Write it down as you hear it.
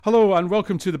Hello and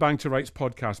welcome to the Bang to Rights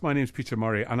podcast. My name is Peter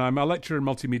Murray and I'm a lecturer in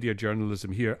multimedia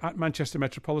journalism here at Manchester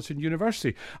Metropolitan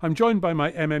University. I'm joined by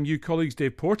my MMU colleagues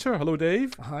Dave Porter. Hello,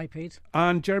 Dave. Hi, Pete.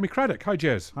 And Jeremy Craddock. Hi,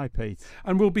 Jez. Hi, Pete.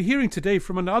 And we'll be hearing today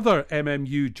from another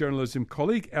MMU journalism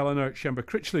colleague, Eleanor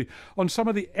Schember-Critchley, on some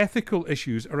of the ethical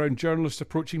issues around journalists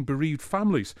approaching bereaved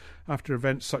families after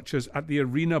events such as at the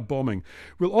Arena bombing.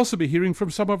 We'll also be hearing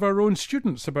from some of our own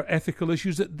students about ethical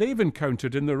issues that they've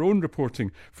encountered in their own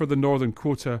reporting for the Northern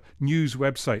Quota news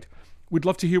website. We'd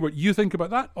love to hear what you think about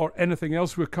that or anything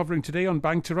else we're covering today on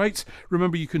Bang to Rights.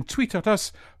 Remember, you can tweet at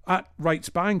us at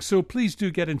RightsBang, so please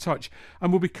do get in touch.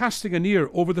 And we'll be casting an ear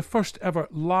over the first ever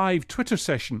live Twitter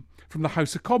session from the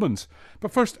House of Commons.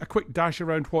 But first, a quick dash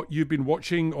around what you've been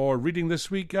watching or reading this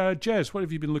week. Jez, what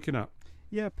have you been looking at?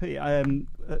 Yeah, Pete, a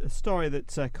story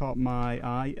that caught my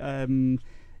eye,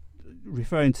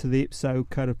 referring to the IPSO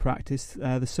Code of Practice.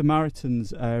 The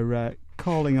Samaritans are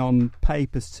calling on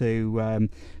papers to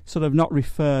sort of not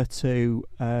refer to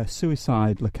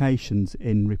suicide locations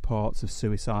in reports of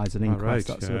suicides and inquests,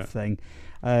 that sort of thing.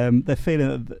 They're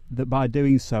feeling that by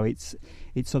doing so, it's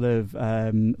sort of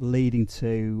leading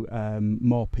to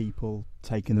more people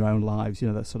taking their own lives. You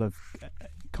know, that sort of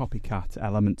copycat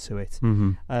element to it.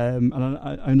 Mm-hmm. And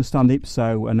I understand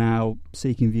IPSO are now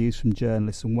seeking views from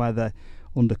journalists on whether,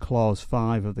 under Clause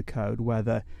 5 of the Code,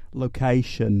 whether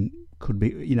location could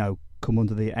be, come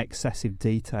under the excessive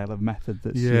detail of method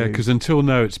that's used. Yeah, because until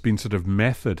now it's been sort of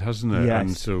method, hasn't it? Yes.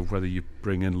 And so whether you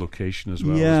bring in location as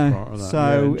well as part of that.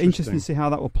 So interesting to see how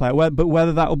that will play out. But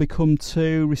whether that will become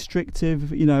too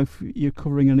restrictive, if you're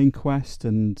covering an inquest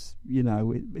and,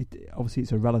 obviously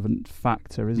it's a relevant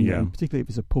factor, isn't it? And particularly if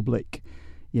it's a public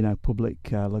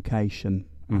location.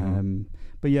 Mm-hmm.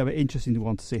 But interesting to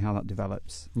want to see how that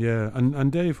develops. Yeah,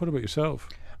 and Dave, what about yourself?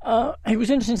 It was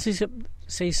interesting to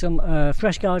see some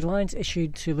fresh guidelines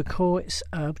issued to the courts,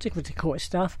 particularly to court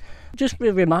staff, just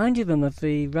reminding them of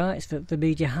the rights that the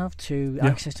media have to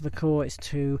access to the courts,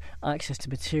 to access to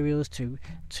materials, to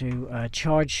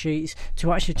charge sheets,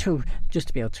 to just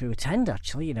to be able to attend,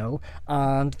 actually,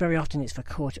 and very often it's for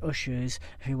court ushers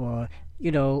who are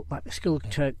like the school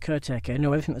caretaker,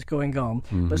 know everything that's going on,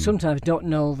 but sometimes don't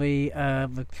know the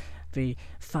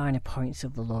finer points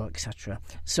of the law, etc.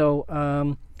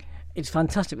 So it's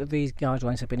fantastic that these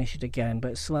guidelines have been issued again,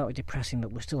 but it's slightly depressing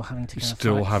that we're still having to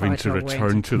fight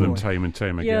return to them time and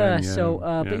time again.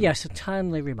 But yes, a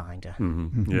timely reminder.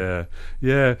 Mm-hmm.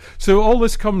 Yeah. So all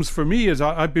this comes for me is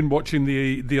I've been watching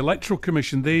the Electoral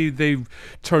Commission. They've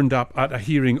turned up at a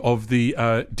hearing of the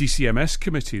DCMS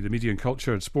committee, the Media and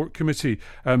Culture and Sport Committee,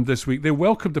 this week. They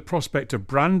welcomed the prospect of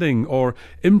branding or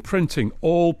imprinting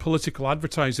all political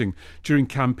advertising during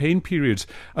campaign periods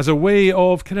as a way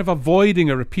of kind of avoiding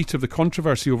a repeat of the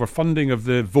controversy over funding of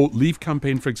the Vote Leave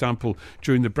campaign, for example,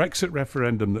 during the Brexit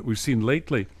referendum that we've seen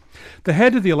lately. The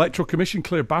head of the Electoral Commission,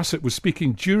 Claire Bassett, was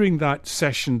speaking during that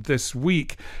session this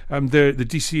week. The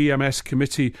DCMS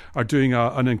committee are doing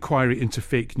an inquiry into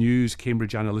fake news,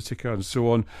 Cambridge Analytica and so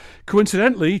on.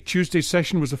 Coincidentally, Tuesday's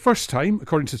session was the first time,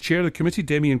 according to the chair of the committee,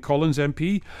 Damian Collins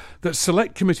MP, that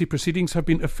select committee proceedings have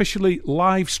been officially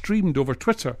live streamed over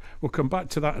Twitter. We'll come back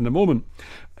to that in a moment.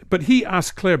 But he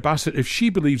asked Claire Bassett if she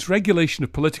believes regulation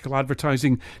of political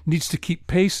advertising needs to keep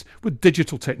pace with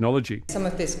digital technology. Some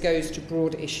of this goes to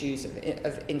broad issues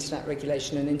of internet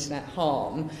regulation and internet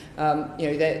harm.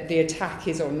 The attack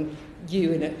is on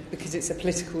you because it's a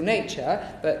political nature,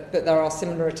 but there are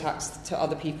similar attacks to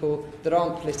other people that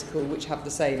aren't political which have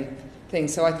the same thing.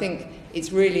 So I think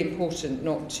it's really important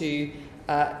not to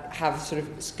have sort of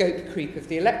scope creep of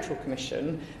the Electoral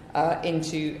Commission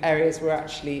into areas where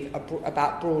actually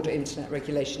about broader internet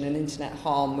regulation and internet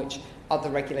harm, which other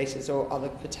regulators or other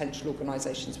potential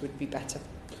organisations would be better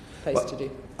placed to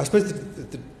do. I suppose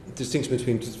the distinction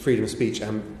between freedom of speech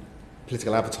and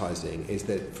political advertising is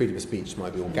that freedom of speech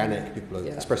might be organic, people are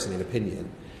expressing an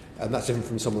opinion, and that's different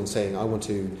from someone saying, I want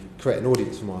to create an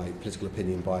audience for my political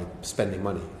opinion by spending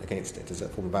money against it as a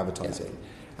form of advertising.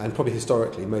 Yeah. And probably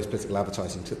historically, most political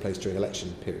advertising took place during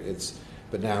election periods.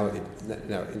 But now,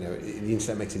 the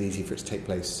internet makes it easy for it to take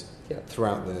place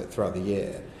throughout the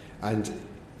year. And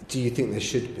do you think there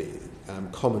should be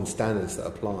common standards that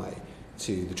apply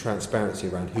to the transparency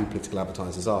around who political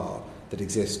advertisers are that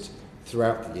exist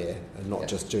throughout the year and not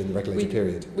just during the regulated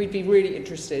period? We'd be really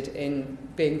interested in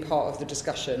being part of the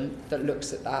discussion that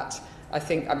looks at that. I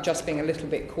think I'm just being a little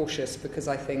bit cautious because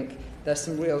I think there's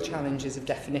some real challenges of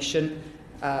definition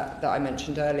that I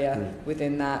mentioned earlier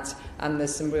within that, and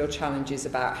there's some real challenges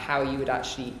about how you would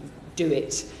actually do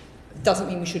it Doesn't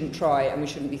mean we shouldn't try and we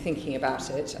shouldn't be thinking about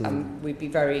it. We'd be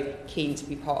very keen to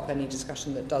be part of any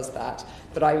discussion that does that.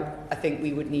 But I think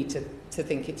we would need to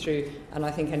think it through. And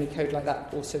I think any code like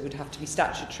that also would have to be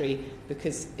statutory,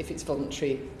 because if it's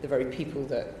voluntary, the very people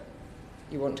that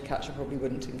you want to capture probably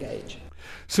wouldn't engage.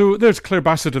 So there's Claire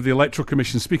Bassett of the Electoral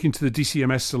Commission speaking to the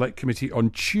DCMS Select Committee on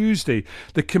Tuesday.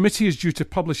 The committee is due to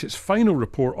publish its final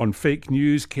report on fake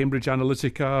news, Cambridge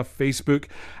Analytica, Facebook,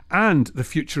 and the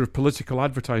future of political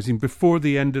advertising before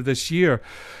the end of this year.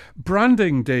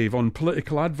 Branding, Dave, on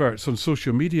political adverts on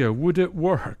social media, would it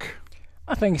work?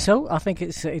 I think so. I think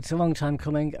it's a long time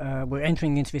coming. We're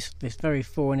entering into this very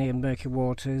thorny and murky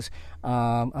waters,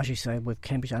 as you say, with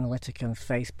Cambridge Analytica and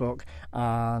Facebook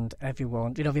and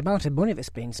everyone. The amount of money that's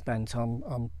being spent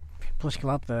on political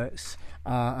adverts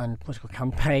and political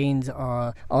campaigns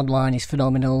online is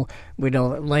phenomenal. We know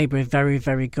that Labour is very,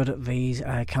 very good at these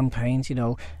campaigns.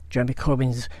 Jeremy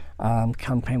Corbyn's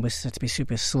campaign was said to be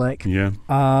super slick. Yeah.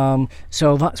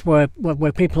 So that's where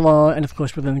people are, and of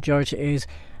course, where the majority is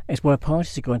where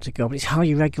parties are going to go. But it's how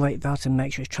you regulate that and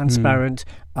make sure it's transparent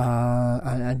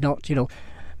and not,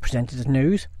 presented as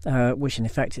news, which in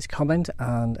effect is comment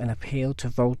and an appeal to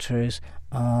voters.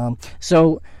 And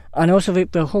also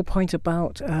the whole point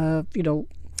about,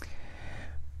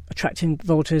 attracting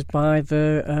voters by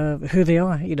who they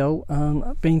are,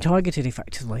 being targeted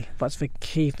effectively. That's the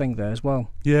key thing there as well.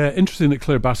 Yeah, interesting that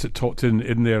Claire Bassett talked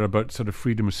in there about sort of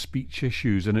freedom of speech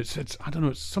issues, and it's I don't know,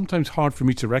 it's sometimes hard for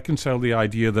me to reconcile the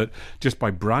idea that just by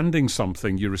branding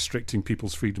something you're restricting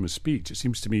people's freedom of speech. It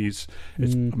seems to me it's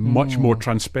much more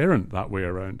transparent that way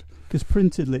around. Because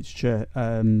printed literature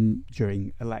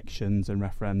during elections and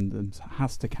referendums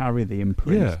has to carry the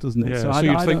imprint, doesn't it? Yeah. So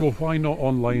you'd think, well, why not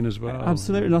online as well?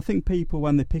 Absolutely. And I think people,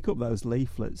 when they pick up those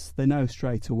leaflets, they know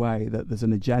straight away that there's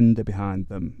an agenda behind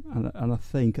them. And I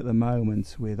think at the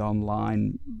moment with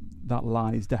online, that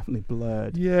line is definitely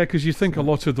blurred. Yeah, because you think a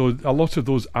lot of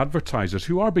those advertisers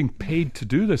who are being paid to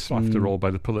do this, after all, by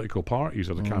the political parties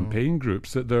or the campaign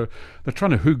groups, that they're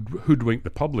trying to hoodwink the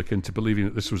public into believing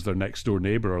that this was their next door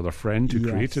neighbour or their friend who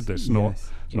created this, not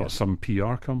some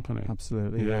PR company.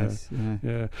 Absolutely,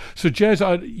 yeah. So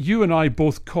Jez, you and I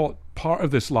both caught part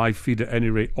of this live feed at any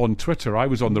rate on Twitter. I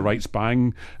was on the Rights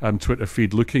Bang Twitter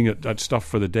feed looking at stuff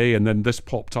for the day, and then this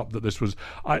popped up that this was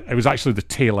it was actually the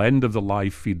tail end of the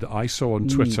live feed that I saw on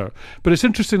Twitter. But it's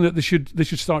interesting that they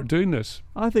should start doing this.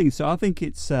 I think so. I think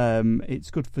it's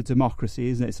good for democracy,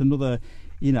 isn't it? It's another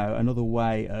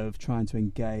way of trying to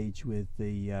engage with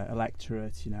the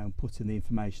electorate, and putting the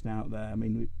information out there. I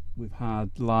mean, we've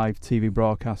had live TV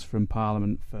broadcasts from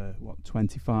Parliament for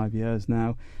 25 years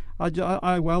now.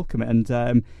 I welcome it,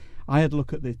 and I had a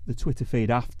look at the Twitter feed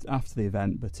after the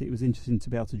event, but it was interesting to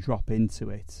be able to drop into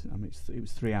it. I mean, it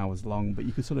was 3 hours long, but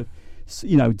you could sort of,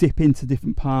 dip into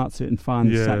different parts of it and find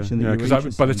the section that you were interested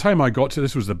in. By the time I got to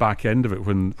this was the back end of it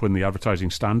when the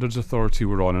Advertising Standards Authority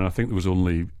were on, and I think there was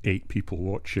only 8 people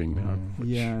watching.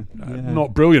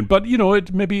 Not brilliant, but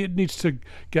maybe it needs to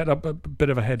get up a bit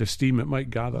of a head of steam. It might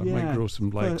gather, might grow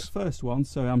some legs. First one,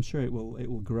 so I'm sure it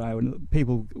will grow, and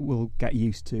people will get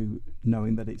used to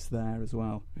knowing that it's there as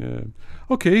well. Yeah.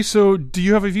 Okay, so do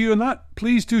you have a view on that?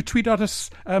 Please do tweet at us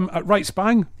at Rights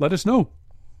Bang. Let us know.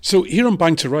 So here on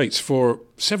Bang to Rights, for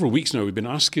several weeks now, we've been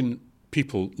asking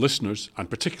people, listeners, and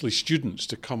particularly students,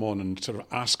 to come on and sort of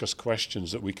ask us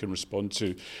questions that we can respond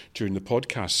to during the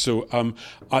podcast. So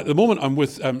at the moment, I'm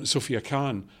with Sophia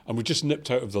Khan, and we just nipped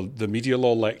out of the media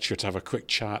law lecture to have a quick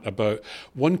chat about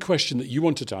one question that you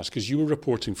wanted to ask, because you were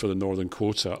reporting for the Northern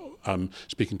Quota,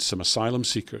 speaking to some asylum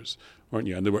seekers, weren't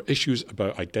you? And there were issues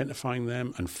about identifying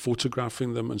them and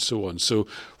photographing them and so on. So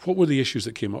what were the issues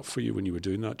that came up for you when you were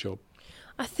doing that job?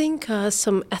 I think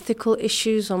some ethical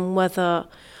issues on whether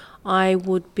I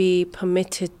would be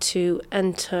permitted to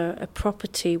enter a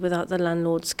property without the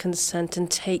landlord's consent and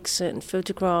take certain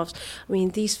photographs. I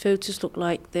mean, these photos look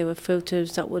like they were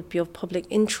photos that would be of public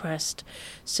interest.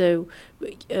 So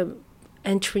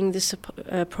entering this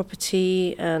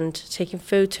property and taking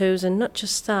photos, and not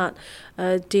just that,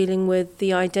 dealing with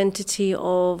the identity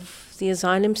of the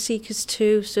asylum seekers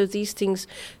too. So these things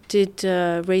did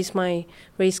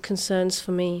raise concerns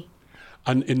for me.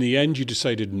 And in the end, you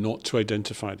decided not to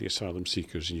identify the asylum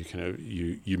seekers, and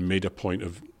you made a point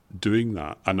of doing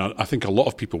that. And I think a lot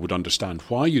of people would understand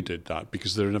why you did that,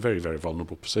 because they're in a very, very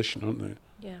vulnerable position, aren't they?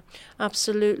 Yeah,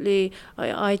 absolutely.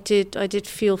 I did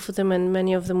feel for them, and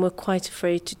many of them were quite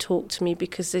afraid to talk to me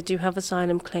because they do have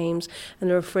asylum claims, and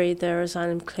they're afraid their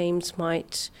asylum claims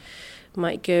might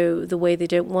go the way they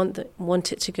don't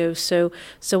want it to go. So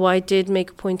I did make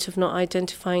a point of not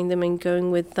identifying them and going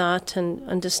with that and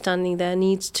understanding their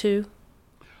needs too.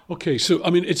 Okay, so I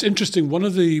mean, it's interesting. One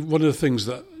of the things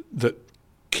that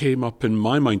came up in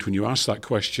my mind when you asked that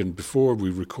question before we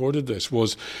recorded this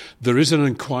was there is an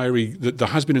inquiry, that there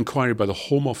has been an inquiry by the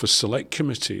Home Office Select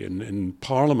Committee in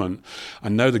Parliament,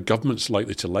 and now the government's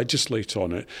likely to legislate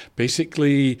on it,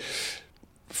 basically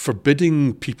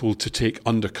forbidding people to take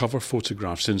undercover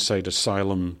photographs inside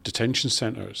asylum detention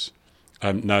centres.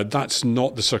 Now, that's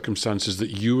not the circumstances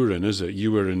that you were in, is it?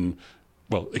 You were in,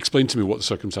 well, explain to me what the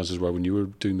circumstances were when you were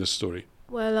doing this story.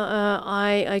 Well,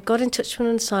 I got in touch with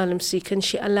an asylum seeker, and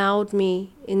she allowed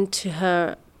me into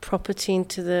her property,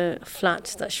 into the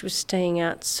flat that she was staying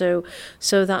at. So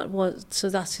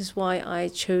that is why I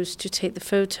chose to take the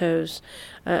photos.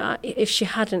 If she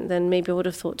hadn't, then maybe I would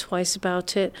have thought twice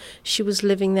about it. She was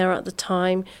living there at the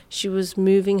time. She was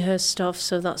moving her stuff,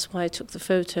 so that's why I took the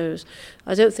photos.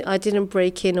 I didn't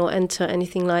break in or enter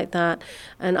anything like that,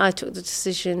 and I took the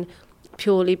decision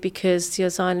purely because the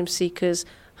asylum seekers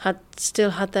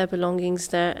still had their belongings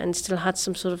there and still had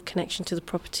some sort of connection to the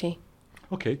property.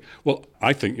 Okay, well,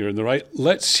 I think you're in the right.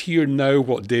 Let's hear now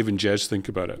what Dave and Jez think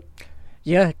about it.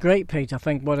 Yeah, great, Pete. I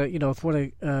think for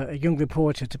a young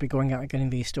reporter to be going out and getting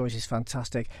these stories is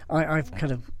fantastic. I've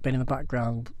kind of been in the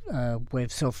background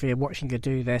with Sophia, watching her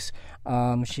do this.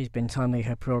 She's been telling me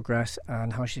her progress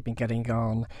and how she's been getting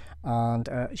on, and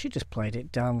she just played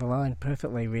it down the line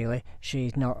perfectly, really.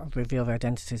 She's not revealed the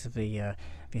identities of the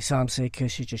asylum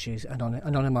seekers. She just used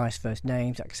anonymised first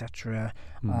names, etc.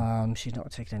 She's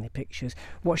not taken any pictures.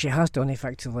 What she has done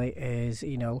effectively is,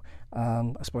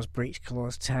 I suppose, breached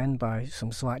Clause 10 by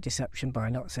some slight deception by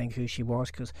not saying who she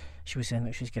was, because she was saying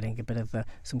that she was getting a bit of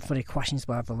some funny questions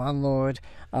by the landlord,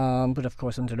 but of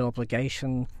course under no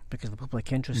obligation because of the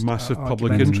public interest. Massive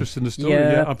public interest in the story,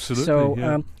 yeah absolutely.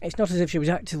 So it's not as if she was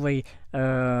actively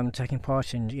taking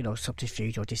part in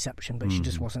subterfuge or deception, but she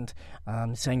just wasn't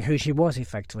saying who she was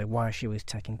effectively, why she was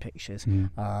taking pictures,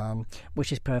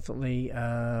 which is perfectly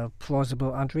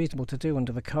plausible and reasonable to do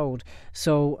under the code.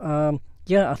 So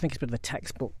I think it's a bit of a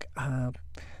textbook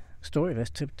story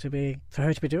this for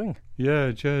her to be doing. Yeah,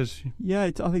 Jez. Yeah,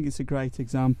 I think it's a great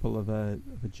example of a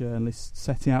journalist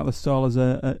setting out the stall as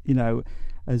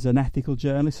as an ethical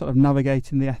journalist, sort of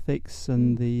navigating the ethics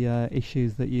and the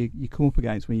issues that you come up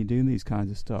against when you're doing these kinds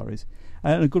of stories.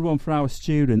 And a good one for our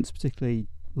students, particularly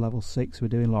level 6 who are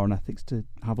doing law and ethics, to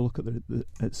have a look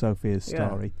at Sophia's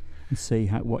story. And see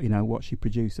what she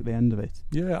produced at the end of it.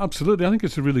 Yeah, absolutely. I think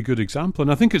it's a really good example,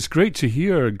 and I think it's great to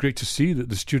see that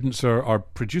the students are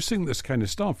producing this kind of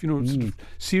stuff. Sort of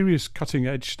serious,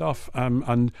 cutting-edge stuff,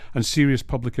 and serious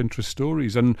public interest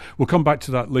stories. And we'll come back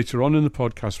to that later on in the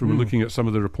podcast, where we're looking at some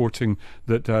of the reporting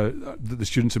that the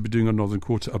students have been doing on Northern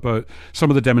Quarter about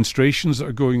some of the demonstrations that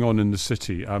are going on in the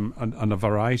city, and a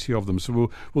variety of them.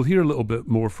 So we'll hear a little bit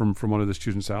more from one of the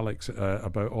students, Alex,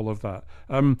 about all of that.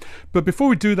 But before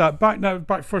we do that,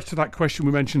 back first to that question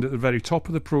we mentioned at the very top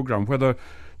of the programme, whether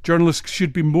journalists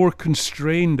should be more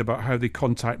constrained about how they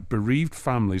contact bereaved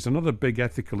families, another big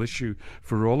ethical issue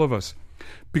for all of us.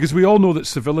 Because we all know that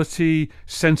civility,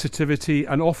 sensitivity,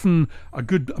 and often a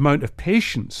good amount of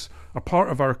patience are part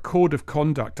of our code of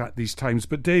conduct at these times.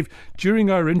 But Dave, during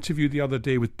our interview the other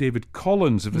day with David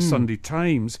Collins of the Sunday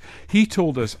Times, he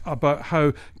told us about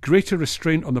how greater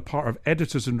restraint on the part of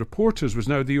editors and reporters was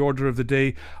now the order of the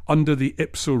day under the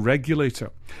IPSO regulator.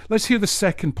 Let's hear the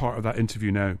second part of that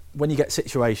interview now. When you get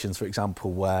situations, for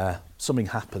example, where something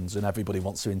happens and everybody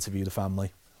wants to interview the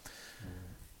family,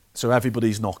 so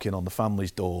everybody's knocking on the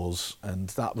family's doors, and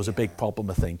that was a big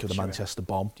problem, I think, of the Manchester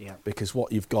bomb, because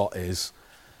what you've got is,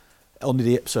 under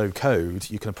the IPSO code,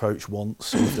 you can approach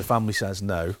once, and if the family says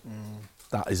no,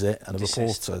 that is it, and a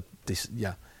reporter,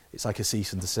 it's like a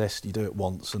cease and desist. You do it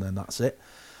once, and then that's it,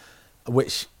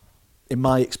 which, in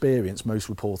my experience, most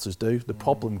reporters do. The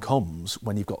problem comes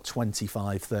when you've got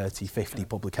 25, 30, 50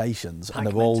 publications, and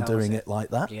they're all doing it like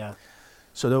that. Yeah.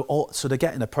 So they're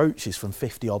getting approaches from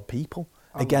 50-odd people,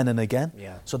 again and again.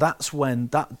 Yeah. So that's when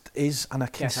that is, and I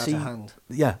can see,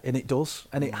 yeah, and it does,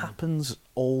 and it happens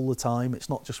all the time. It's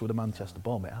not just with the Manchester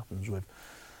bomb; it happens with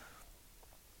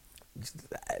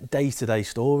day-to-day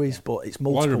stories, but it's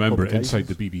multiple. Well, I remember inside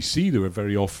the BBC, there were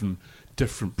very often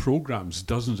different programmes,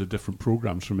 dozens of different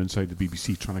programmes from inside the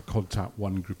BBC trying to contact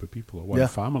one group of people or one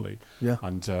family. Yeah,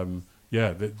 and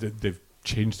they've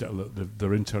changed it a little.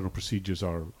 Their internal procedures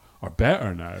are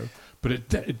better now. But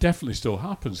it definitely still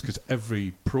happens because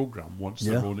every programme wants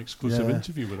their own exclusive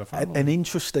interview with a family. And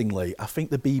interestingly, I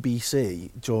think the BBC,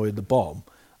 during the bomb,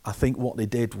 I think what they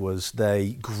did was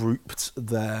they grouped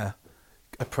their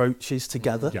approaches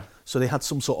together. Yeah. So they had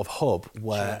some sort of hub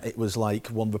where it was like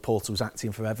one reporter was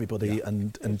acting for everybody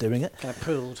and doing it. Kind of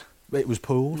pooled. It was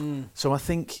pooled. So I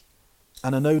think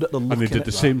And I know that and they did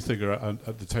the same thing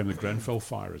at the time of the Grenfell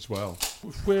fire as well.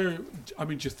 Where, I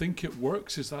mean, do you think it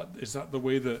works? Is that the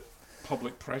way that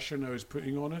public pressure now is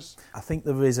putting on us? I think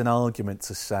there is an argument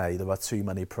to say there are too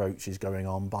many approaches going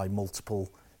on by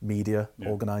multiple media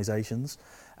organisations,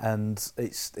 and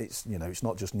it's it's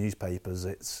not just newspapers.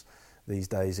 It's these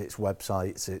days it's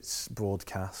websites, it's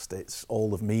broadcast, it's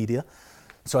all of media.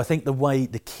 So I think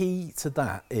the key to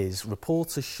that is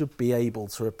reporters should be able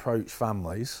to approach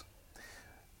families.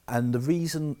 And the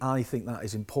reason I think that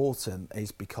is important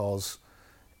is because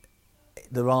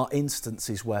there are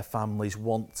instances where families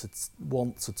want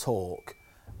to talk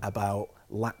about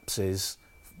lapses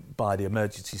by the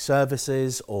emergency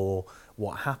services or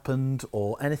what happened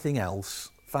or anything else.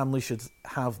 Families should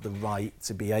have the right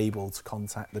to be able to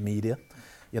contact the media.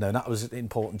 And that was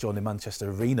important during the Manchester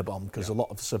Arena bomb because a lot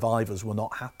of survivors were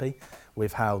not happy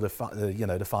with how the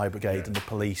fire brigade and the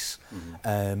police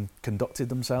conducted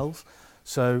themselves.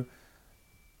 So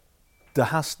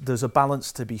there's a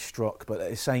balance to be struck, but at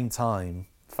the same time,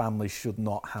 families should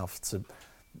not have to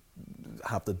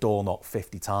have the door knocked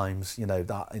 50 times.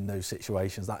 That in those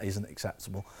situations, that isn't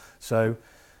acceptable. So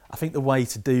I think the way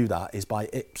to do that is by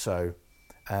IPSO.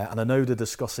 And I know they're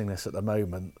discussing this at the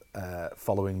moment,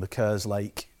 following the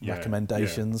Kerslake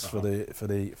recommendations for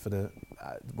the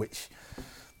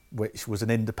which was an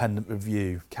independent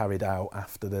review carried out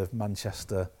after the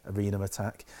Manchester Arena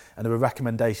attack, and there were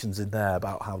recommendations in there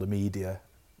about how the media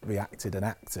reacted and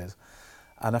acted.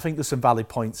 And I think there's some valid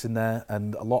points in there,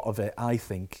 and a lot of it, I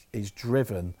think, is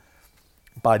driven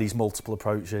by these multiple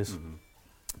approaches,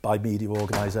 by media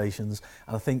organisations.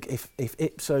 And I think if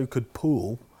IPSO could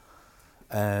pool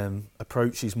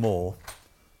approaches more,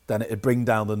 then it would bring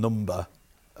down the number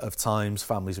of times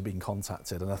families are being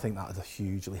contacted, and I think that would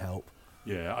hugely help.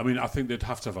 Yeah, I mean, I think they'd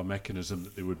have to have a mechanism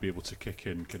that they would be able to kick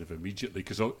in kind of immediately,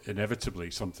 because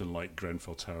inevitably something like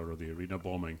Grenfell Tower or the Arena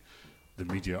bombing, the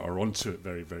media are onto it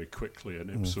very, very quickly, and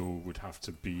IPSO would have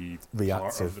to be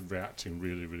part of reacting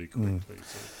really, really quickly.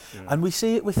 So, and we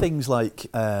see it with things like,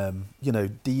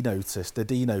 D-Notice, the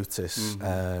D-Notice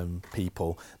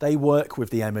people. They work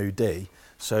with the MOD,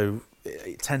 so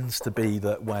it tends to be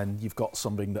that when you've got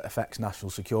something that affects national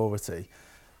security,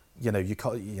 you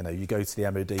go to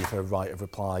the MOD for a right of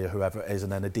reply or whoever it is,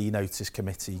 and then a D-Notice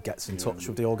committee gets in touch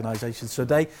with the organisation. So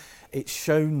it's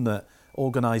shown that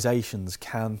organisations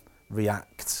can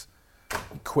react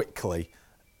quickly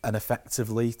and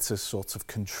effectively to sort of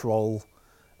control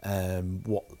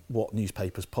what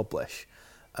newspapers publish.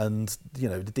 And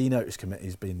the D-Notice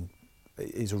committee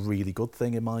is a really good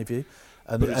thing in my view.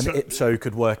 And IPSO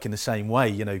could work in the same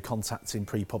way, contacting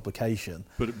pre-publication.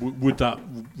 But would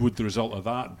the result of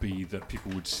that be that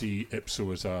people would see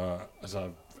IPSO as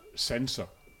a censor,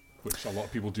 which a lot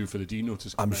of people do for the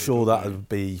D-Notice? I'm sure that would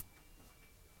be.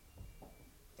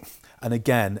 And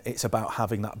again, it's about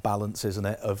having that balance, isn't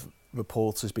it, of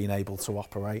reporters being able to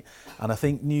operate. And I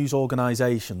think news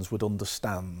organisations would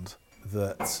understand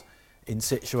that in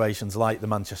situations like the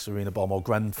Manchester Arena bomb or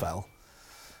Grenfell,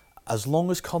 as long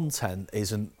as content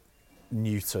isn't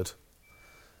neutered,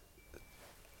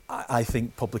 I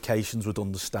think publications would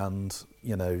understand,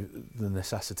 the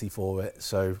necessity for it.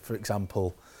 So, for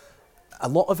example, a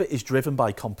lot of it is driven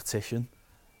by competition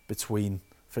between,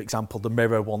 for example, the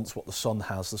Mirror wants what the Sun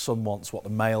has, the Sun wants what the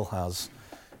Mail has,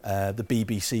 the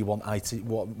BBC want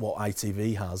what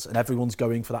ITV has, and everyone's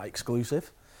going for that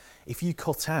exclusive. If you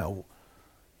cut out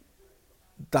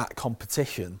that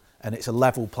competition and it's a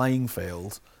level playing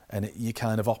field, and you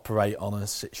kind of operate on a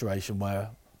situation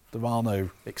where there are no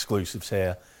exclusives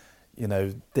here.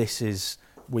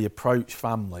 We approach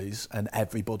families and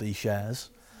everybody shares.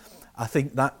 I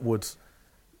think that would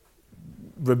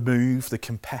remove the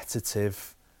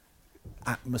competitive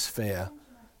atmosphere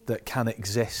that can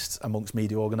exist amongst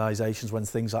media organisations when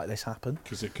things like this happen.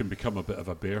 Because it can become a bit of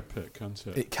a bear pit, can't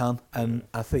it? It can, and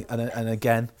I think, and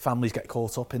again, families get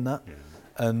caught up in that. Yeah.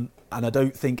 And I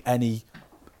don't think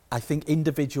I think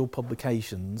individual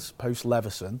publications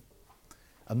post-Leveson,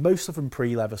 and most of them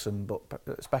pre-Leveson, but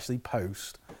especially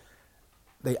post,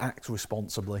 they act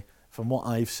responsibly. From what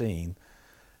I've seen,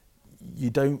 you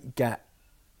don't get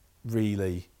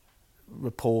really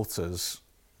reporters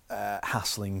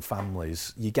hassling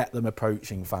families. You get them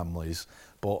approaching families,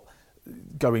 but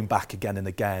going back again and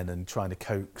again and trying to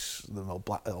coax them or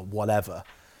whatever.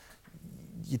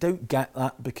 You don't get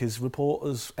that because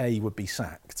reporters, A, would be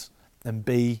sacked, and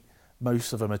B,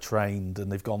 most of them are trained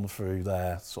and they've gone through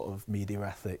their sort of media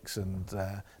ethics and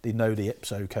they know the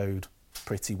IPSO code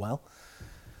pretty well.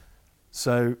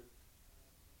 So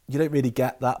you don't really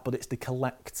get that, but it's the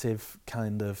collective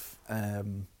kind of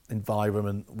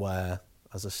environment where,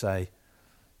 as I say,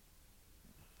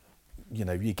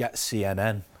 you get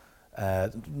CNN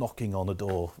knocking on a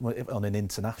door on an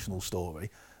international story,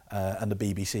 and the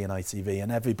BBC and ITV,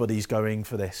 and everybody's going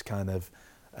for this kind of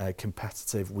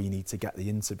competitive, we need to get the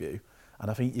interview. And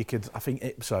I think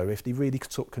Ipso, if they really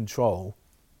took control,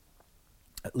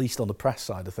 at least on the press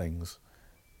side of things,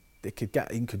 they could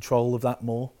get in control of that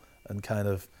more and kind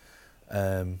of,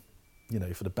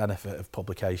 for the benefit of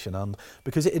publication, and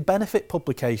because it'd benefit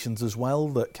publications as well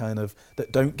that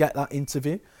don't get that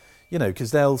interview,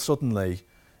 because they'll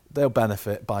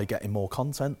benefit by getting more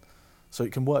content. So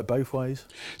it can work both ways.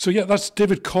 So yeah, that's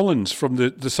David Collins from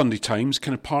the Sunday Times,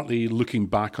 kind of partly looking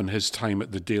back on his time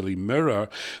at the Daily Mirror,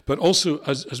 but also,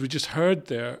 as we just heard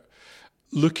there,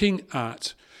 looking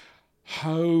at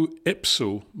how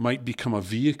Ipso might become a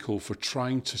vehicle for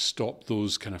trying to stop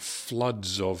those kind of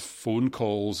floods of phone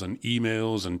calls and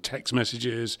emails and text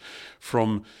messages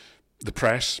from the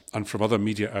press and from other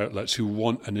media outlets who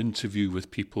want an interview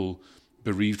with people,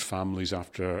 bereaved families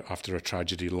after a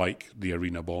tragedy like the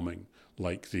Arena bombing,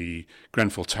 like the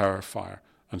Grenfell Tower fire,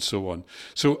 and so on.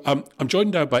 So I'm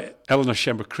joined now by Eleanor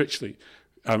Schember-Critchley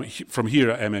from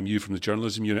here at MMU, from the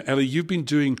journalism unit. Ellie, you've been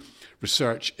doing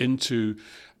research into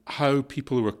how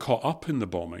people who were caught up in the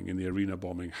bombing, in the Arena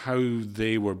bombing, how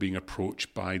they were being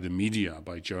approached by the media,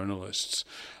 by journalists,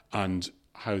 and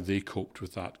how they coped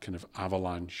with that kind of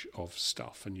avalanche of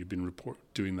stuff. And you've been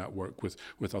doing that work with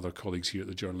other colleagues here at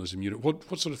the journalism unit. What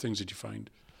sort of things did you find?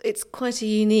 It's quite a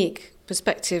unique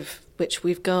perspective which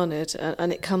we've garnered,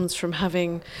 and it comes from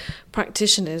having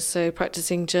practitioners, so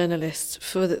practicing journalists,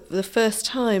 for the first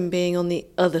time being on the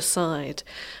other side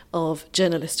of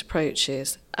journalist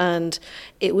approaches. And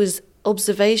it was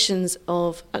observations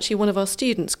of actually one of our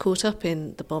students caught up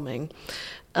in the bombing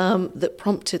that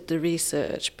prompted the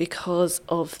research, because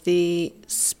of the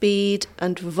speed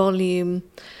and volume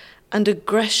and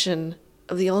aggression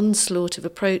of the onslaught of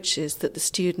approaches that the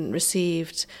student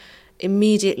received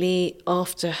immediately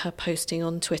after her posting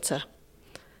on Twitter.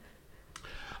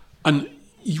 And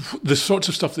the sorts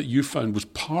of stuff that you found was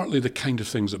partly the kind of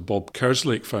things that Bob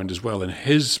Kerslake found as well in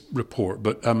his report.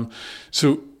 But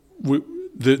so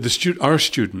our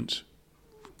student,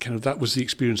 kind of that was the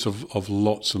experience of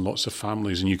lots and lots of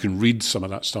families, and you can read some of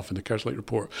that stuff in the Kerslake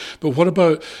report. But what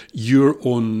about your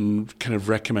own kind of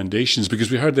recommendations?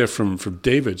 Because we heard there from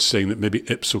David saying that maybe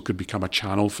Ipso could become a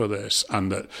channel for this,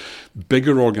 and that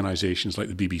bigger organisations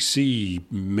like the BBC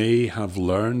may have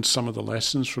learned some of the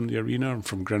lessons from the Arena and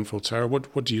from Grenfell Tower.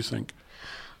 What do you think?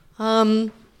 I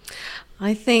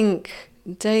think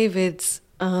David's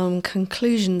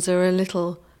conclusions are a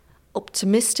little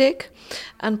optimistic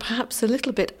and perhaps a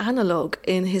little bit analogue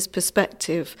in his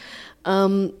perspective.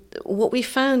 What we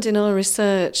found in our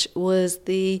research was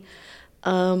the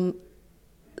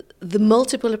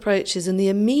multiple approaches and the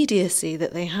immediacy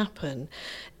that they happen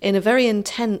in a very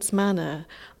intense manner.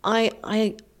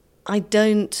 I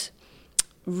don't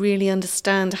really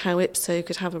understand how Ipso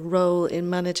could have a role in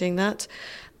managing that.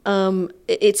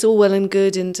 It's all well and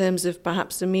good in terms of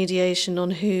perhaps a mediation on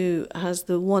who has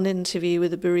the one interview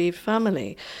with a bereaved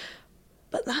family,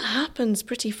 but that happens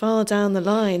pretty far down the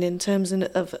line in terms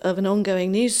of an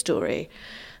ongoing news story.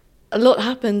 A lot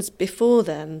happens before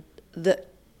then that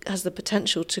has the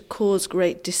potential to cause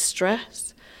great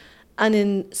distress, and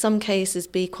in some cases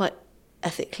be quite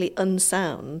ethically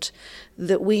unsound,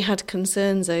 that we had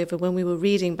concerns over when we were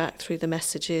reading back through the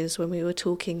messages, when we were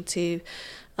talking to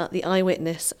the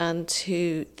eyewitness and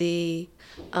to the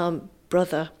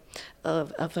brother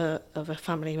of a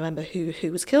family member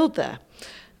who was killed there.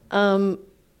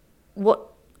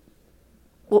 What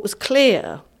was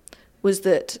clear was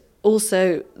that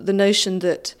also the notion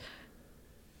that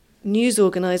news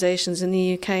organisations in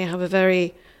the UK have a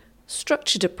very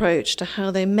structured approach to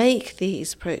how they make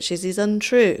these approaches is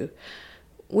untrue.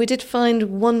 We did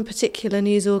find one particular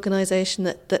news organisation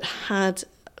that had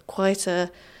quite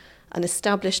an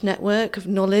established network of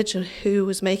knowledge of who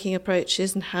was making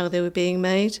approaches and how they were being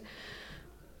made.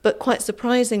 But quite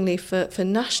surprisingly for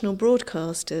national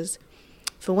broadcasters,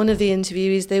 for one of the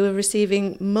interviewees, they were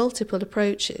receiving multiple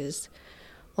approaches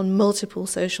on multiple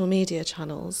social media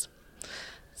channels.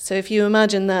 So if you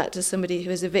imagine that as somebody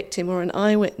who is a victim or an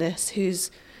eyewitness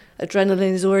whose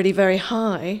adrenaline is already very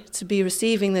high, to be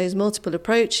receiving those multiple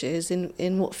approaches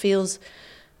in what feels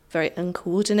very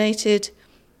uncoordinated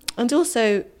and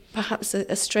also perhaps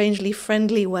a strangely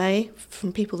friendly way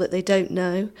from people that they don't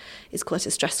know is quite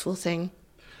a stressful thing.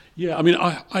 Yeah, I mean,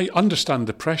 I understand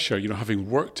the pressure, having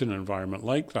worked in an environment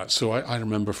like that. So I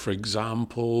remember, for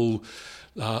example,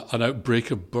 an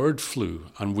outbreak of bird flu,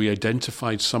 and we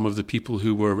identified some of the people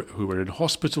who were in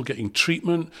hospital getting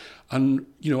treatment. And,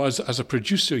 as a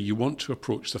producer, you want to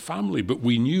approach the family, but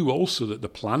we knew also that the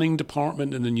planning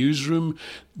department in the newsroom,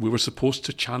 we were supposed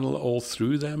to channel it all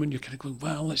through them, and you're kind of going,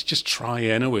 well, let's just try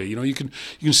anyway. You can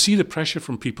see the pressure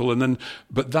from people,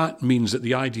 but that means that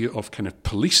the idea of kind of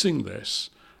policing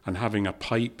this and having a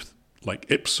pipe like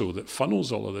Ipso that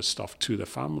funnels all of this stuff to the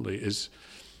family is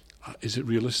it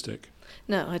realistic?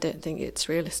 No, I don't think it's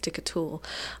realistic at all.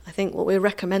 I think what we're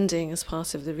recommending as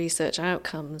part of the research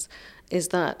outcomes is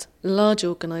that large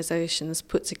organisations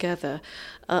put together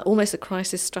almost a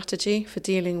crisis strategy for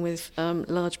dealing with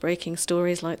large breaking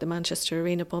stories like the Manchester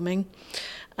Arena bombing,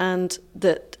 and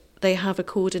that they have a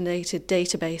coordinated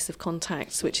database of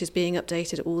contacts which is being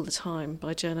updated all the time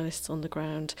by journalists on the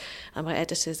ground and by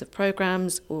editors of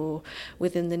programmes or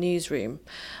within the newsroom,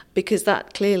 because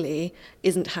that clearly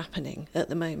isn't happening at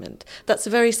the moment. That's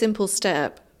a very simple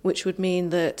step, which would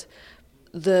mean that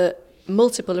the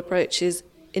multiple approaches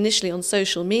initially on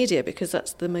social media, because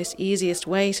that's the most easiest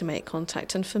way to make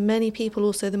contact, and for many people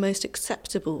also the most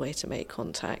acceptable way to make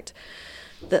contact,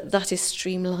 that is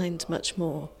streamlined much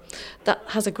more. That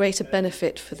has a greater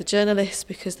benefit for the journalists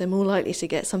because they're more likely to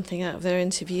get something out of their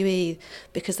interviewee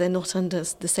because they're not under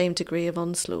the same degree of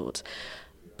onslaught.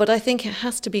 But I think it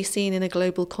has to be seen in a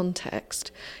global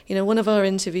context. One of our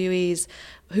interviewees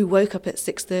who woke up at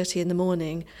 6:30 in the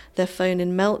morning, their phone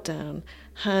in meltdown,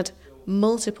 had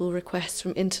multiple requests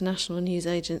from international news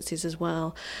agencies as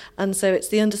well. And so it's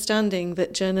the understanding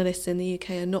that journalists in the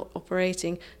UK are not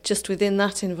operating just within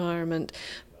that environment,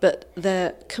 but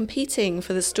they're competing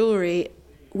for the story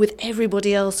with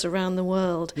everybody else around the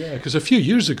world. Yeah, because a few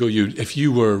years ago, if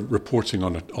you were reporting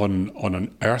on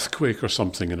an earthquake or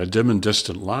something in a dim and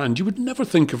distant land, you would never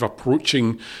think of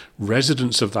approaching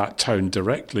residents of that town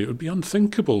directly. It would be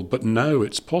unthinkable, but now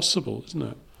it's possible, isn't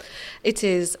it? It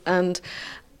is, and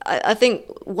I think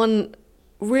one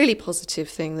really positive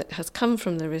thing that has come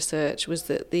from the research was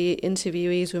that the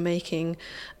interviewees were making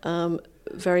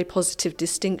very positive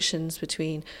distinctions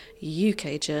between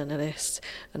UK journalists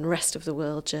and rest of the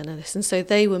world journalists. And so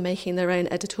they were making their own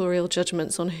editorial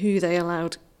judgments on who they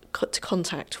allowed to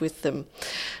contact with them.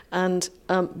 And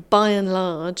by and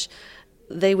large,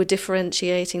 they were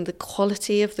differentiating the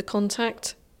quality of the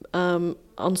contact on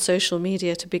social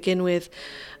media to begin with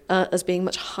as being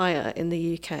much higher in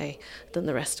the UK than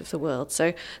the rest of the world.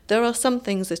 So there are some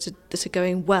things that are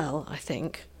going well, I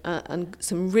think, and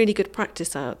some really good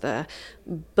practice out there,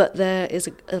 but there is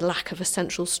a lack of a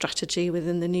central strategy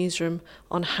within the newsroom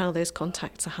on how those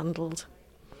contacts are handled.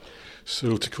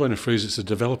 So to coin a phrase, it's a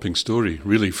developing story,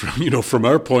 really, from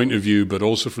our point of view, but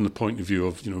also from the point of view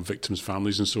of victims'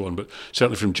 families and so on. But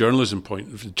certainly from journalism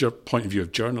point of view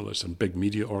of journalists and big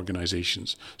media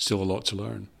organisations, still a lot to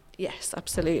learn. Yes,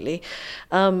 absolutely.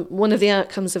 One of the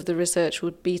outcomes of the research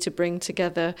would be to bring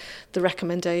together the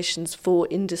recommendations for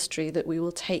industry that we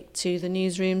will take to the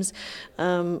newsrooms.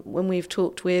 When we've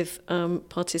talked with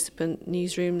participant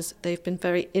newsrooms, they've been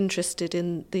very interested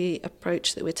in the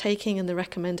approach that we're taking and the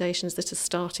recommendations that are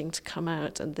starting to come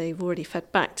out, and they've already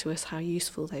fed back to us how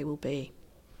useful they will be.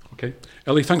 Okay.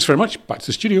 Ellie, thanks very much. Back to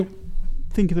the studio.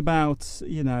 Thinking about,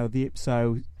 the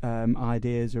Ipso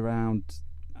ideas around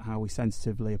how we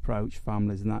sensitively approach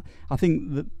families and that, I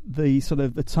think that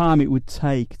the time it would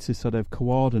take to sort of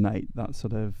coordinate that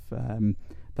sort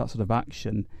of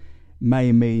action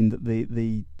may mean that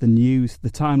the news, the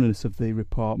timeliness of the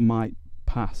report might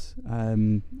pass. I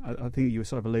think you were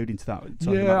sort of alluding to that.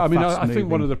 Yeah, I think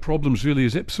one of the problems really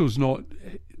is Ipso's not.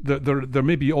 There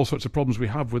may be all sorts of problems we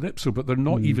have with Ipso, but they're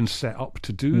not even set up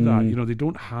to do that. They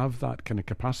don't have that kind of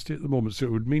capacity at the moment. So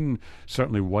it would mean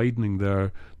certainly widening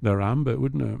their ambit,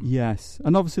 wouldn't it? Yes,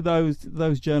 and obviously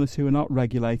those journalists who are not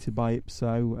regulated by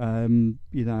Ipso,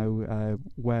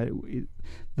 where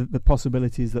the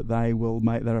possibilities that they will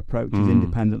make their approaches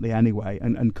independently anyway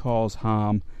and cause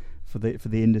harm for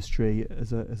the industry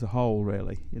as a whole,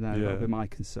 really. That would be my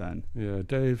concern. Yeah,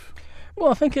 Dave. Well,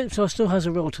 I think Ipso still has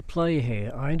a role to play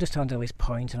here. I understand Ellie's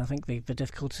point, and I think the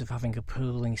difficulties of having a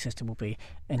pooling system will be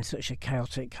in such a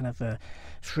chaotic kind of a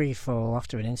free fall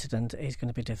after an incident is going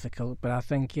to be difficult. But I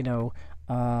think,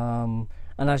 and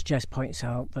as Jess points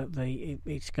out, that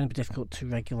it's going to be difficult to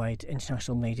regulate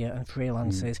international media and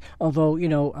freelancers. Although,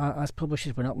 as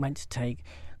publishers, we're not meant to take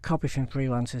copy from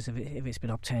freelancers if it's been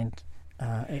obtained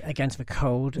against the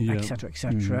code, etc.,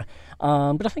 etc.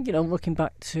 But I think, looking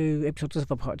back to Ipso does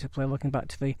have a part to play. Looking back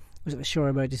to the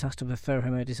Shoreham disaster, the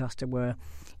Fareham disaster, where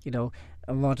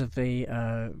a lot of the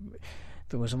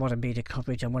there was a lot of media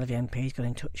coverage, and one of the MPs got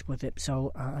in touch with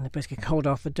IPSO and they basically called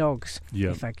off the dogs.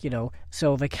 In fact,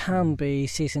 so there can be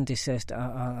cease and desist,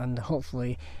 and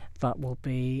hopefully that will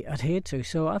be adhered to.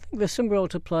 So I think there's some role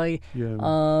to play,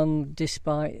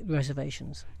 despite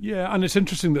reservations. Yeah, and it's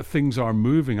interesting that things are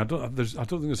moving. I don't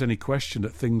think there's any question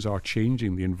that things are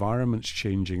changing. The environment's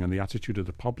changing, and the attitude of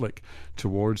the public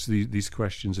towards these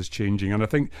questions is changing. And I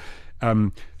think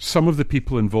some of the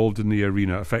people involved in the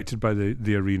arena, affected by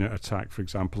the arena attack, for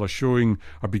example,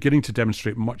 are beginning to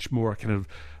demonstrate much more kind of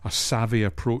a savvy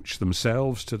approach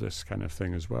themselves to this kind of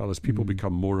thing as well. As people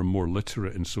become more and more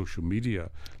literate in social media,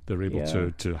 they're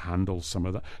able to handle some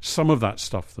of that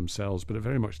stuff themselves, but it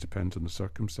very much depends on the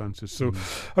circumstances. So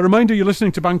a reminder, you're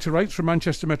listening to Bang to Rights from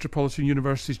Manchester Metropolitan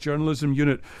University's Journalism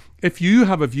Unit. If you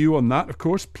have a view on that, of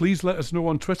course, please let us know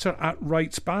on Twitter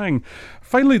 @RightsBang.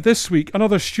 Finally this week,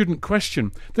 another student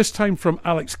question, this time from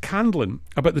Alex Candlin,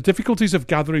 about the difficulties of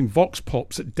gathering vox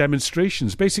pops at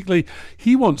demonstrations. Basically,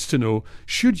 he wants to know,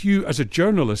 should you as a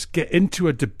journalist get into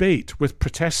a debate with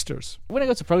protesters? When I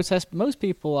go to protest, most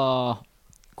people are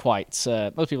quite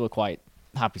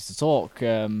happy to talk.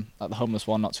 Like the homeless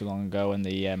one not too long ago, and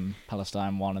the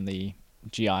Palestine one, and the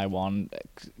GI one,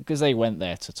 because they went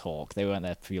there to talk. They weren't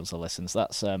there for people to listen. So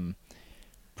that's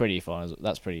pretty fun.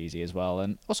 That's pretty easy as well.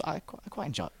 And also, I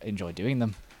quite enjoy doing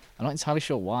them. I'm not entirely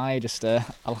sure why. I just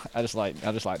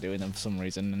like doing them for some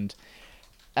reason.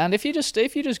 And if you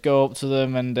just go up to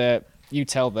them and you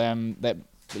tell them that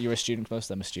you're a student, most of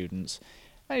them are students,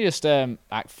 and you just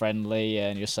act friendly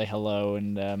and you just say hello,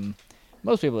 and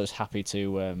most people are just happy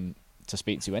to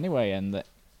speak to you anyway. But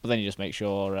then you just make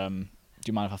sure, do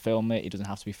you mind if I film it? It doesn't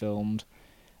have to be filmed,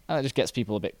 and it just gets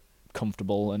people a bit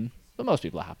comfortable. But most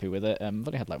people are happy with it. I've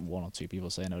only had like 1 or 2 people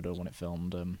say no, don't want it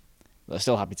filmed. They're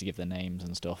still happy to give their names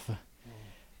and stuff.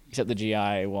 Except the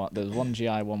GI one. There's one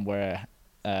GI one where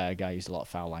a guy used a lot of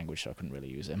foul language, so I couldn't really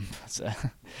use him. But,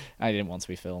 I didn't want to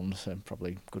be filmed, so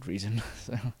probably good reason.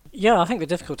 So. Yeah, I think the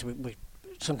difficulty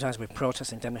sometimes with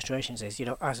protests and demonstrations is,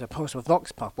 as opposed to a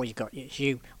vox pop where you've got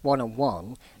you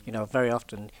one-on-one, very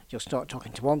often you'll start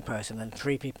talking to one person and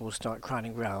 3 people will start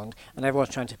crowding round, and everyone's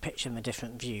trying to pitch in the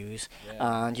different views,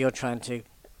 and you're trying to,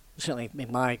 certainly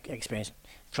in my experience,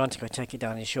 frantically take it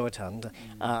down in shorthand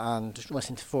and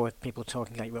listen to 4 people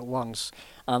talking at you at once.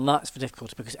 And that's the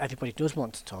difficulty, because everybody does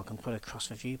want to talk and put across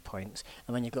the viewpoints,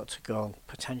 and then you've got to go and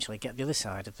potentially get the other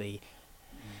side of the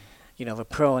the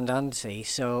pro and anti.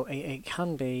 So it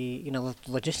can be, the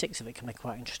logistics of it can be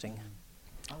quite interesting.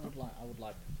 I would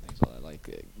like things like that,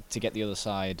 like to get the other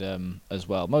side as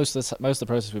well. Most of the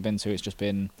process we've been to, it's just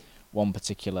been one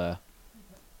particular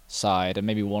side, and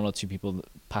maybe 1 or 2 people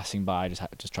passing by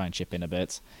just try and chip in a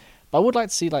bit. But I would like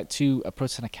to see a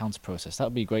protest and a counter protest. That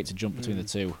would be great to jump between the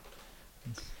two.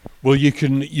 Well, you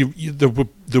can.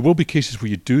 There will be cases where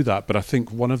you do that, but I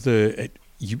think one of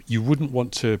you wouldn't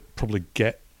want to probably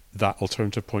get that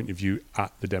alternative point of view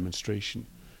at the demonstration.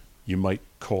 You might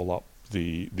call up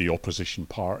the opposition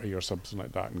party or something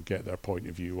like that and get their point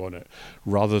of view on it,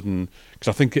 rather than, because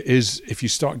I think it is, if you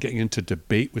start getting into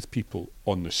debate with people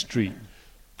on the street,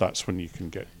 that's when you can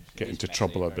get into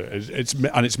trouble a bit.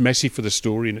 It's messy for the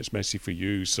story, and it's messy for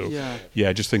you. So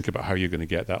just think about how you're going to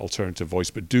get that alternative voice,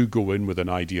 but do go in with an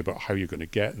idea about how you're going to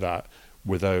get that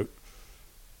without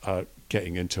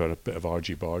getting into a bit of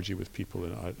argy-bargy with people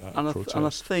in a protest. And I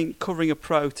think covering a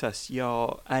protest,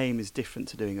 your aim is different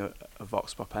to doing a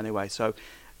vox pop anyway. So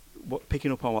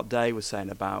picking up on what Dave was saying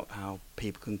about how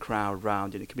people can crowd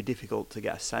round, and it can be difficult to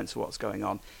get a sense of what's going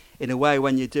on. In a way,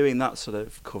 when you're doing that sort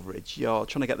of coverage, you're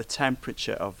trying to get the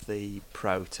temperature of the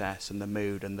protest and the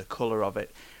mood and the colour of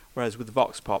it. Whereas with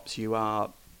vox pops, you are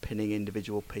pinning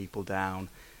individual people down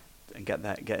and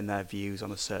getting their views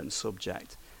on a certain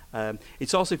subject.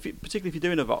 It's also, particularly if you're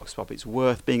doing a vox pop, it's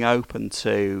worth being open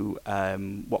to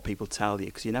what people tell you,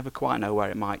 because you never quite know where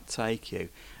it might take you.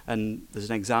 And there's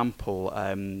an example,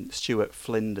 Stuart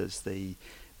Flinders, the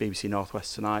BBC North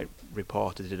West Tonight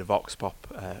reporter, did a vox pop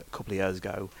a couple of years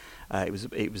ago. It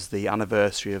was the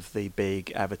anniversary of the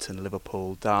big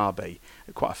Everton-Liverpool derby,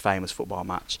 quite a famous football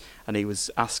match, and he was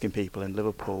asking people in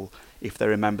Liverpool if they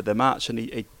remembered the match.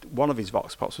 And one of his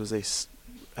vox pops was this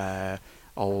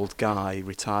old guy,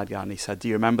 retired guy, and he said, "Do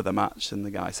you remember the match?" And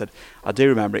the guy said, "I do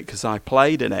remember it because I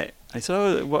played in it." And he said,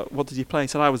 "Oh, what did you play?" He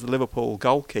said, "I was the Liverpool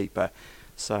goalkeeper."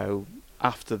 So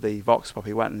after the vox pop,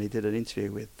 he went and he did an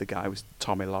interview with the guy. It was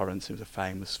Tommy Lawrence, who was a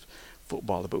famous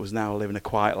footballer but was now living a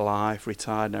quiet life,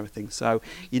 retired and everything. So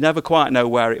you never quite know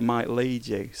where it might lead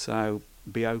you. So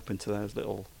be open to those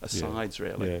little asides,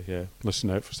 really. Yeah. Listen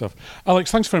out for stuff.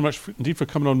 Alex, thanks very much indeed for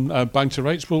coming on Bang to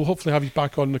Rights. We'll hopefully have you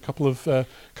back on in a couple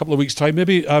of weeks' time,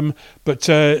 maybe. But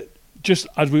just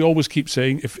as we always keep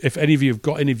saying, if any of you have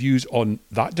got any views on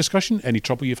that discussion, any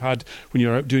trouble you've had when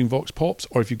you're out doing Vox Pops,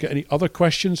 or if you've got any other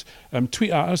questions,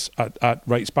 tweet at us at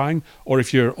RightsBang, or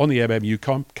if you're on the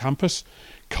MMU campus,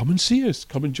 come and see us,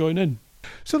 come and join in.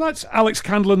 So that's Alex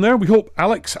Candlin there. We hope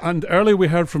Alex, and earlier we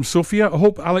heard from Sophia, I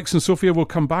hope Alex and Sophia will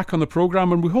come back on the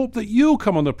programme, and we hope that you'll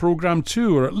come on the programme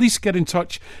too, or at least get in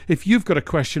touch if you've got a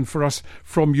question for us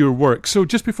from your work. So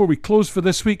just before we close for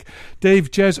this week, Dave,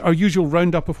 Jez, our usual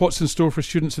roundup of what's in store for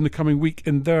students in the coming week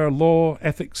in their law,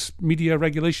 ethics, media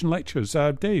regulation lectures.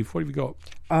 Dave, what have you got?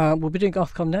 We'll be doing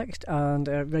Ofcom next, and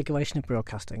regulation of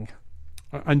broadcasting.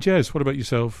 And Jez, what about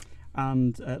yourself?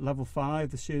 And at level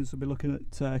 5, the students will be looking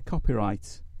at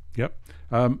copyright. Yep.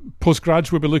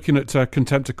 Postgrads will be looking at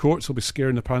contempt of courts. We'll be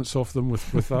scaring the pants off them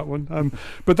with that one.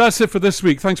 But that's it for this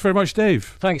week. Thanks very much,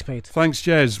 Dave. Thanks, Pete. Thanks,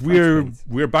 Jez.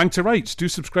 We're Bang to Rights. Do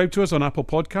subscribe to us on Apple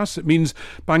Podcasts. It means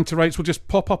Bang to Rights will just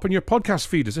pop up on your podcast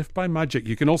feed as if by magic.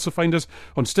 You can also find us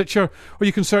on Stitcher, or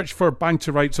you can search for Bang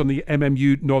to Rights on the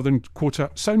MMU Northern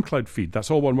Quota SoundCloud feed. That's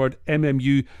all one word,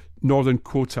 MMU Northern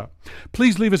Quota.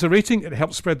 Please leave us a rating. It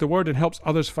helps spread the word and helps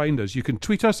others find us. You can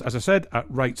tweet us, as I said, at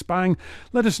RightsBang.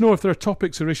 Let us know if there are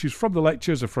topics or issues from the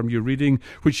lectures or from your reading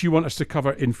which you want us to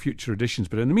cover in future editions.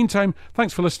 But in the meantime,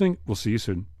 thanks for listening. We'll see you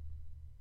soon.